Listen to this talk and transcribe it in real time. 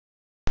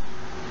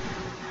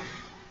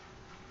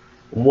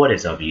What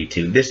is up,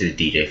 YouTube? This is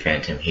DJ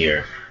Phantom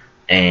here,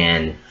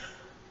 and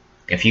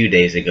a few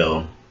days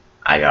ago,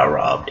 I got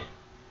robbed.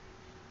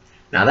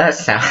 Now that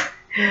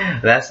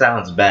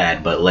sounds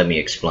bad, but let me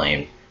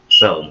explain.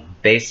 So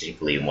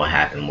basically, what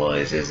happened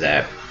is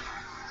that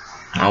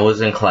I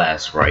was in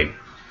class, right?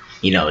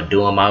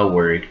 Doing my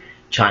work,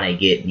 trying to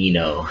get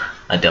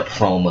a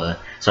diploma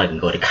so I can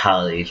go to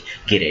college,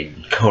 get a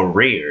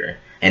career,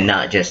 and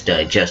not just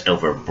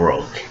over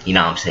broke. You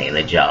know what I'm saying?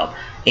 The job.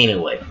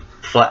 Anyway.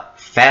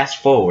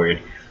 Fast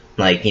forward,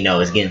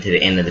 it's getting to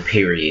the end of the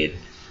period,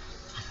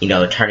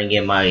 turning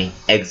in my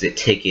exit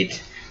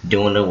ticket,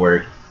 doing the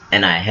work,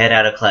 and I head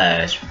out of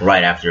class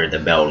right after the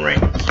bell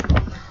rings.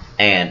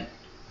 And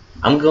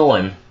I'm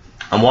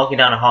walking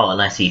down the hall,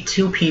 and I see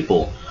two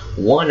people,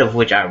 one of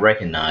which I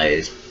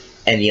recognize,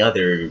 and the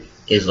other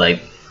is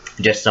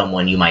just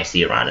someone you might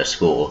see around the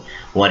school,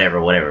 whatever,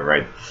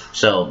 right?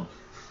 So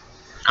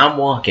I'm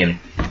walking,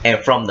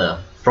 and from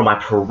my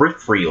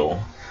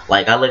peripheral,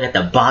 I look at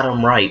the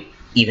bottom right,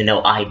 even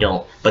though I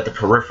don't, but the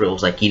peripheral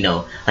is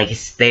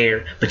it's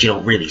there, but you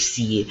don't really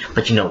see it,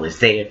 but it's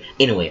there.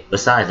 Anyway,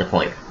 besides the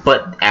point,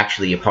 but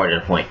actually a part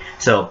of the point.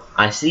 So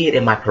I see it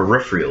in my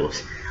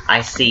peripherals.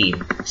 I see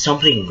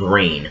something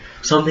green,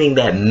 something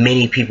that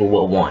many people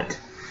would want.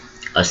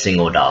 A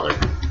single dollar.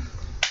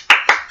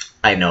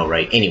 I know,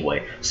 right?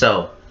 Anyway,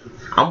 so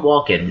I'm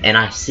walking and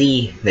I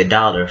see the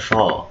dollar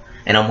fall,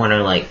 and I'm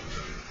wondering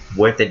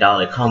where'd the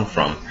dollar come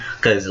from?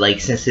 Because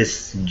since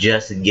it's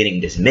just getting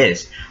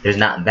dismissed, there's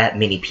not that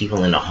many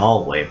people in the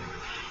hallway,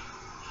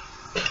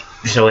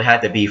 so it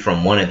had to be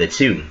from one of the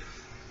two.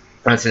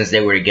 And since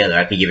they were together,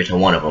 I could give it to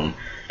one of them,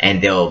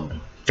 and they'll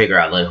figure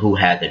out who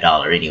had the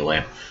dollar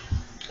anyway.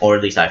 Or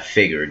at least I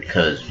figured,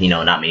 because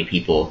not many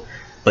people,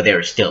 but there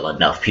were still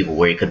enough people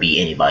where it could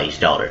be anybody's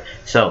dollar.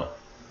 So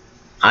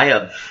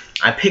I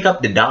pick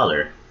up the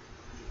dollar.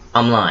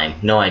 I'm lying.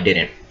 No, I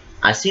didn't.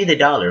 I see the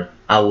dollar.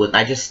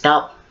 I just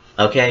stop.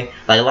 Okay,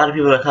 a lot of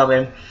people are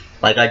coming,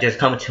 I just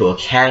come to a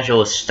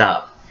casual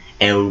stop,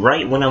 and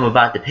right when I'm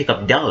about to pick up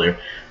the dollar,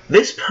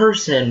 this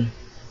person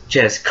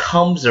just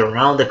comes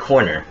around the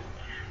corner,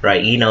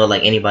 right?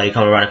 Anybody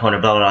coming around the corner,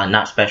 blah, blah, blah,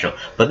 not special,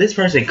 but this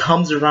person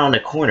comes around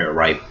the corner,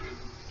 right,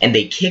 and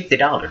they kick the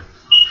dollar.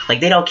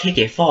 They don't kick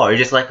it far, it's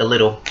just a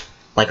little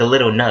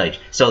nudge,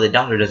 so the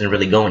dollar doesn't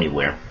really go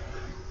anywhere.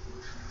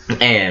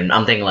 And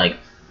I'm thinking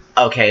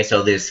okay,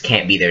 so this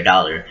can't be their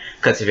dollar,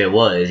 because if it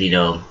was,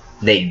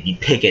 they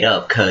pick it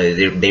up because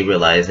they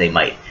realize they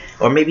might,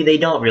 or maybe they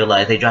don't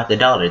realize they dropped the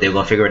dollar. They're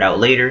gonna figure it out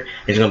later.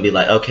 It's gonna be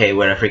okay,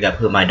 where I forgot to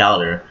put my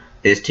dollar.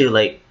 It's too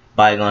late.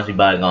 Bygones be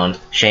bygones.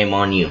 Shame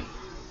on you.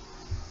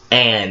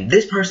 And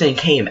this person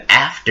came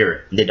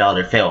after the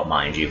dollar fell,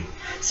 mind you.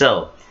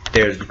 So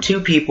there's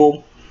two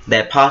people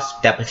that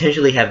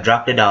potentially have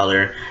dropped the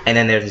dollar, and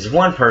then there's this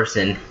one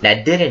person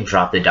that didn't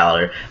drop the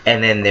dollar,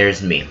 and then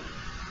there's me.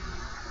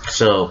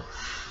 So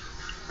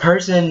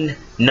person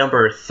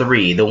number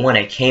 3, the one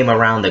that came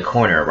around the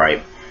corner,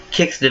 right,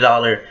 kicks the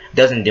dollar,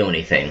 doesn't do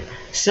anything.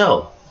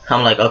 So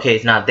I'm okay,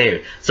 it's not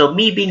there. So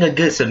me being a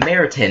good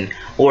Samaritan,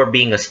 or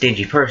being a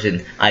stingy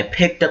person, I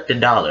picked up the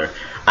dollar.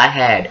 I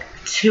had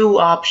two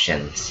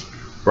options,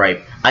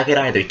 right? I could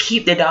either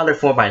keep the dollar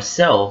for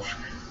myself,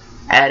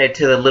 add it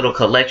to the little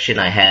collection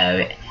I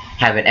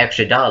have an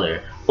extra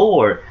dollar,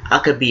 or I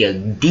could be a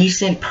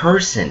decent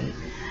person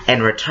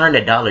and return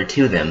the dollar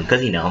to them,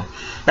 because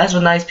that's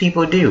what nice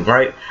people do,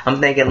 right? I'm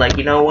thinking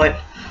you know what,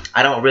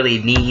 I don't really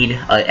need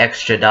an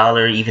extra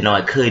dollar, even though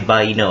I could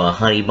buy a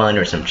honey bun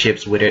or some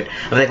chips with it.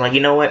 I'm thinking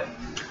you know what,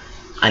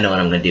 I know what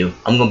I'm gonna do.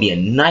 I'm gonna be a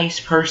nice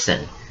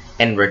person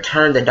and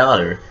return the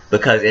dollar,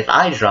 because if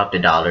I dropped the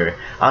dollar,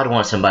 I'd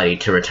want somebody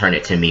to return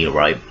it to me,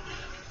 right?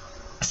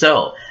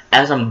 So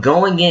as I'm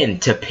going in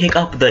to pick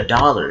up the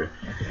dollar,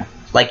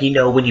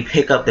 when you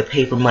pick up the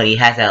paper money, it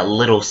has that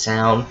little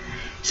sound.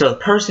 So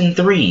person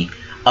 3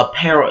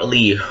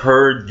 apparently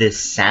heard this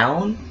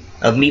sound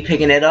of me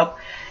picking it up,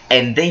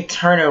 and they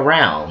turn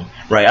around,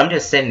 right? I'm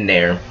just sitting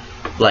there,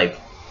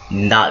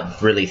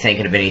 not really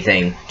thinking of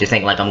anything, just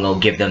thinking I'm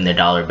gonna give them their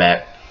dollar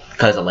back,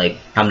 because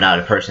I'm not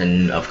a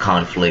person of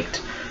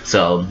conflict,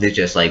 so it's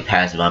just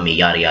passive on me,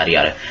 yada yada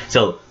yada.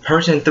 So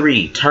person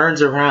 3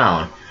 turns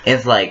around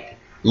and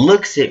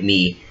looks at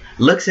me,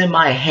 looks in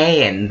my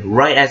hand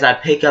right as I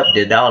pick up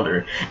the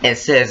dollar, and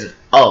says,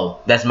 "Oh,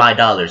 that's my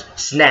dollars,"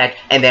 snack,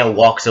 and then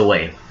walks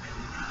away.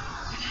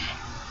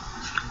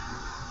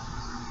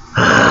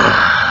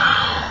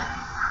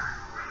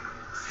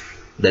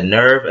 The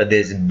nerve of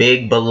this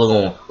big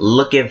balloon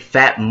looking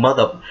fat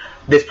mother.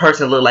 This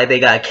person looked like they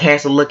got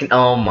cancer looking.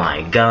 Oh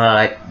my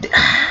god.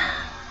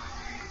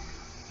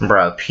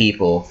 Bruh,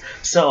 people.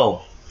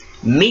 So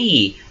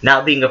me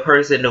not being a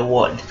person to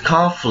want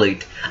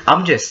conflict,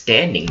 I'm just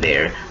standing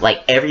there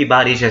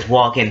everybody's just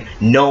walking,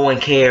 no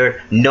one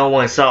cared, no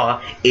one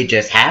saw. It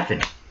just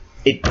happened.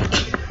 It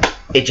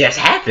just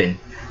happened.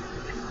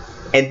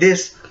 And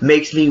this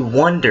makes me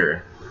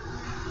wonder,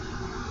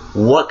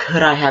 what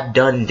could I have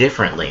done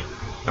differently?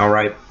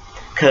 Alright,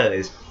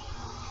 because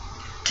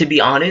to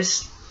be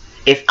honest,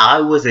 if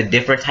I was a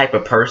different type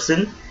of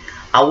person,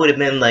 I would have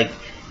been like,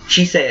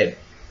 she said,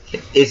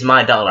 it's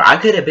my dollar. I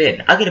could have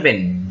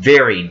been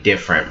very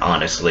different,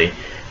 honestly.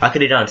 I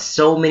could have done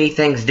so many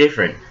things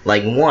different.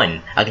 Like,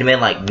 one, I could have been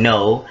like,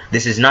 no,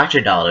 this is not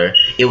your dollar.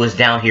 It was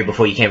down here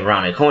before you came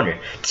around the corner.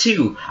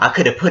 2, I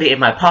could have put it in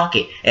my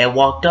pocket and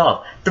walked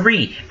off.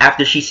 3,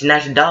 after she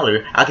snatched the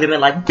dollar, I could have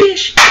been like,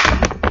 bitch,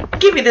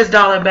 give me this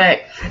dollar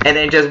back, and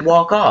then just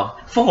walk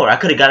off. 4, I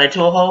could have got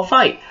into a whole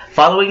fight.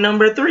 Following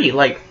number 3,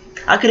 like,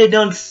 I could have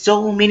done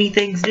so many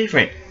things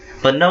different.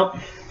 But nope,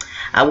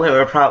 I went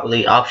with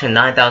probably option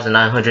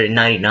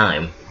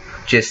 9,999.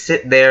 Just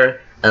sit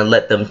there and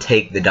let them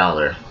take the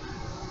dollar.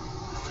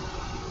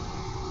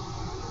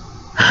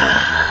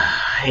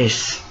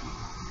 It's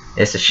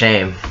a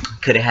shame.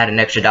 Could have had an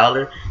extra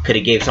dollar. Could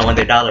have gave someone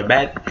their dollar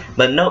back.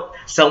 But nope,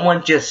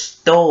 someone just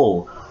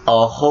stole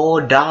a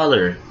whole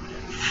dollar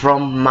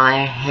from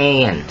my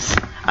hands.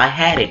 I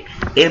had it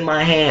in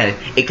my hand.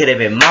 It could have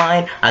been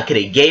mine. I could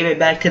have gave it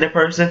back to the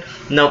person.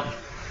 Nope.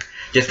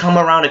 Just come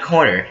around the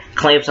corner,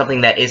 claim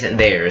something that isn't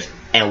theirs,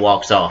 and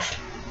walks off.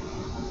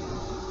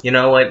 You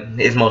know what?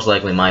 It's most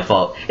likely my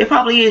fault. It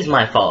probably is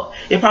my fault.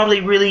 It probably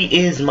really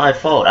is my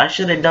fault. I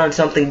should have done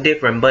something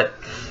different, but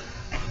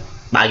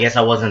I guess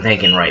I wasn't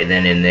thinking right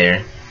then and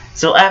there.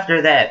 So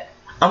after that,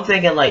 I'm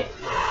thinking like,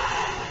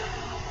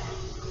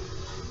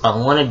 I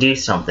want to do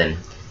something,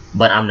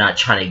 but I'm not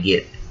trying to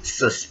get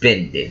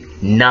suspended.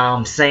 Know what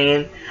I'm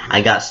saying?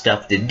 I got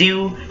stuff to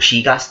do.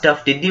 She got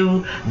stuff to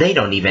do. They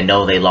don't even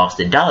know they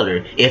lost a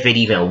dollar. If it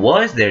even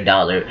was their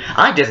dollar.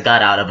 I just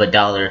got out of a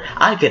dollar.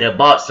 I could have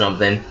bought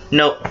something.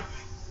 Nope.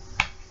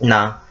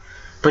 Nah.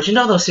 But you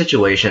know those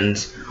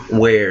situations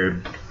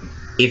where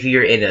if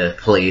you're in a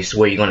place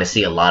where you're going to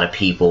see a lot of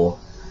people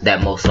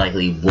that most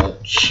likely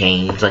won't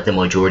change, like the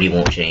majority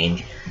won't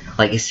change.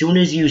 Like as soon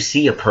as you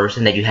see a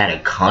person that you had a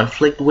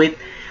conflict with,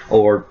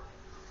 or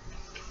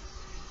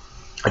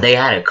they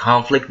had a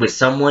conflict with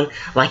someone,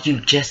 like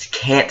you just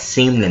can't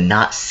seem to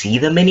not see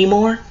them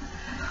anymore.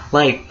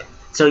 Like,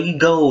 so you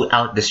go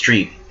out the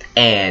street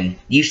and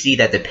you see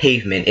that the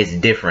pavement is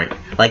different.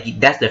 Like,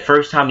 that's the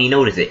first time you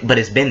notice it, but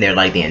it's been there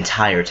like the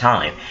entire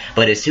time.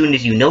 But as soon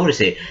as you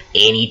notice it,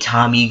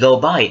 anytime you go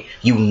by it,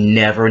 you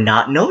never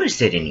not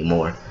notice it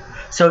anymore.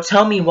 So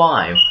tell me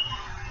why.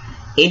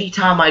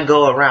 Anytime I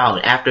go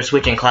around after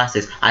switching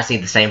classes, I see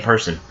the same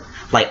person.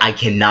 Like, I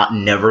cannot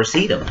never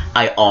see them.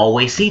 I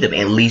always see them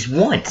at least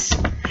once.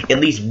 At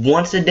least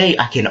once a day,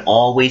 I can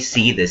always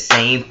see the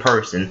same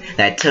person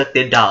that took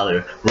the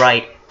dollar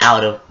right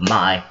out of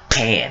my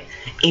hand.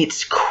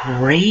 It's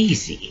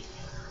crazy.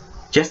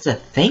 Just to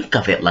think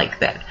of it like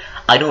that.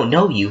 I don't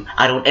know you.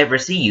 I don't ever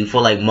see you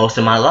for like most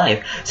of my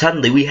life.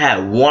 Suddenly we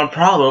had one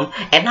problem,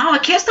 and now I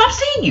can't stop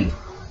seeing you.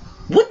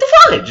 What the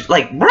fudge?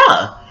 Like,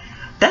 bruh.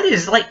 That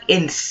is like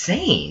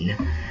insane.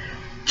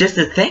 Just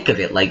to think of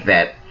it like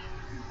that.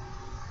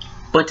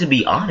 But to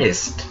be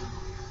honest,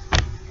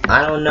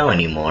 I don't know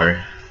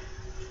anymore.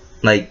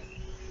 Like,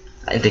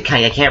 I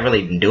can't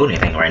really do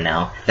anything right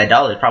now. That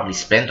dollar is probably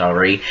spent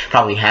already,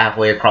 probably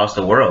halfway across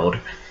the world,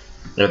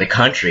 or the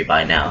country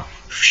by now.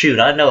 Shoot,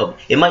 I know.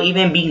 It might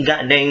even be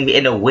goddamn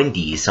in a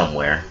Wendy's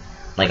somewhere.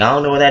 Like, I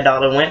don't know where that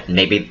dollar went.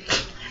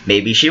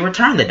 Maybe she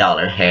returned the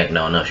dollar. Heck,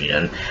 no, she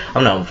didn't.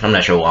 I'm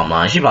not sure why I'm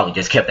lying. She probably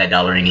just kept that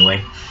dollar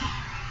anyway.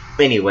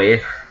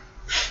 Anyway,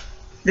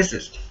 this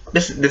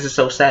is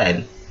so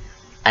sad.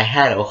 I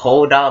had a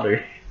whole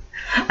dollar.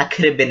 I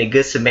could have been a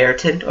good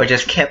Samaritan or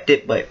just kept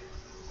it, but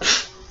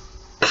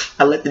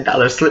I let the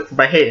dollar slip from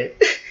my hand.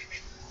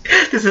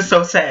 This is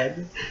so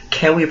sad.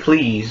 Can we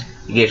please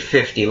get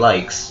 50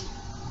 likes?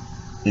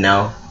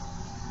 No?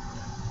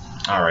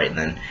 Alright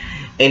then.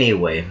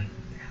 Anyway,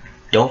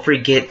 don't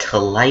forget to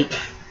like,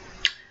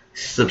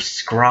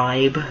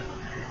 subscribe,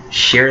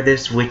 share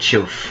this with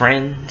your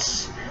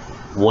friends.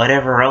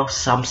 Whatever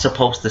else I'm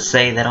supposed to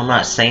say that I'm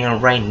not saying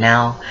right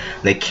now.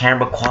 The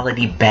camera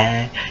quality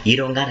bad. You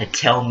don't gotta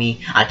tell me.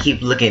 I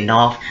keep looking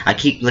off.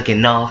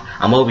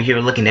 I'm over here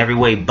looking every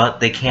way but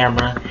the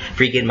camera.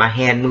 Freaking my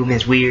hand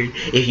movement's weird.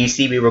 If you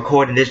see me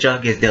recording, this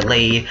junk is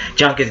delayed.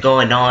 Junk is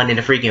going on in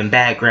the freaking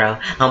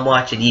background. I'm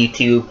watching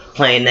YouTube,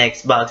 playing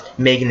Xbox,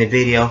 making a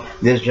video.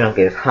 This junk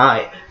is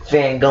hot.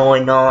 Fan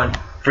going on.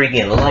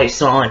 Freaking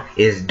lights on.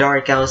 It's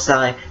dark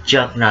outside.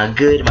 Junk not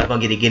good. Am I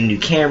gonna get a new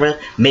camera?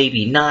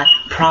 Maybe not.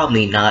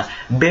 Probably not.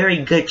 Very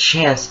good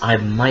chance I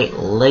might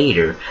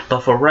later.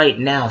 But for right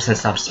now,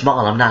 since I'm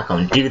small, I'm not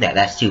gonna do that.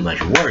 That's too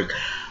much work.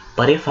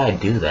 But if I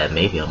do that,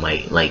 maybe I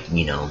might, like,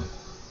 you know,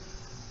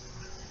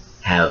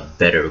 have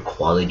better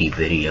quality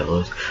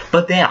videos.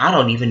 But then I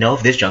don't even know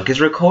if this junk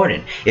is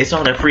recording. It's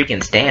on a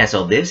freaking stand,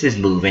 so this is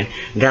moving.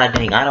 God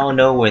dang, I don't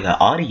know where the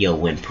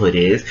audio input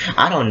is.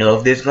 I don't know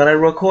if this is gonna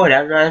record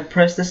after I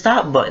press the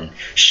stop button.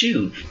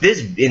 Shoot,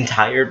 this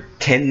entire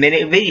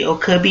 10-minute video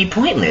could be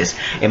pointless.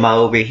 Am I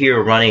over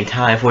here running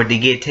time for it to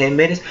get 10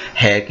 minutes?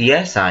 Heck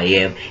yes I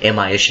am. Am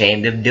I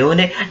ashamed of doing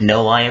it?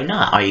 No, I am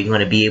not. Are you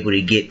gonna be able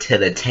to get to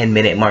the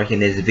 10-minute mark in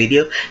this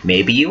video?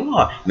 Maybe you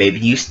are. Maybe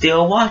you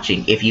still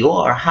watching. If you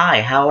are, hi. hi,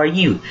 how are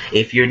you?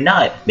 If you're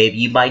not, maybe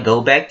you might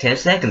go back 10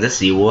 seconds to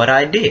see what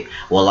I did.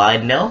 Will I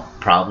know?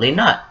 Probably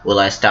not. Will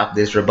I stop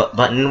this rebut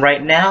button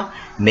right now?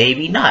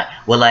 Maybe not.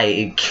 Will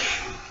I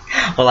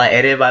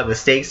edit my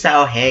mistakes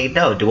out? Heck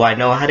no. Do I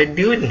know how to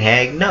do it?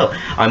 Heck no.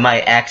 Am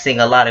I asking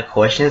a lot of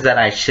questions that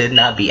I should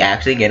not be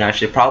asking and I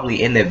should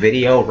probably end the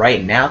video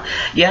right now?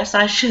 Yes,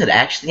 I should.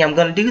 Actually, I'm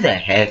gonna do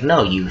that. Heck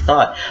no, you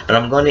thought. But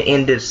I'm gonna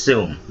end it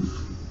soon.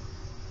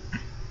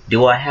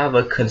 Do I have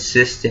a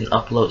consistent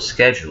upload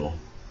schedule?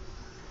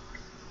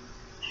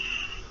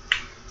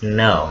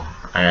 No,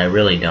 I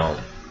really don't.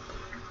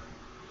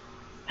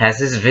 Has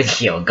this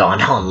video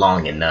gone on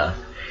long enough?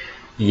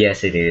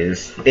 Yes, it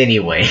is.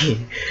 Anyway,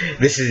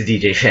 this is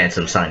DJ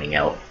Phantom signing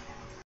out.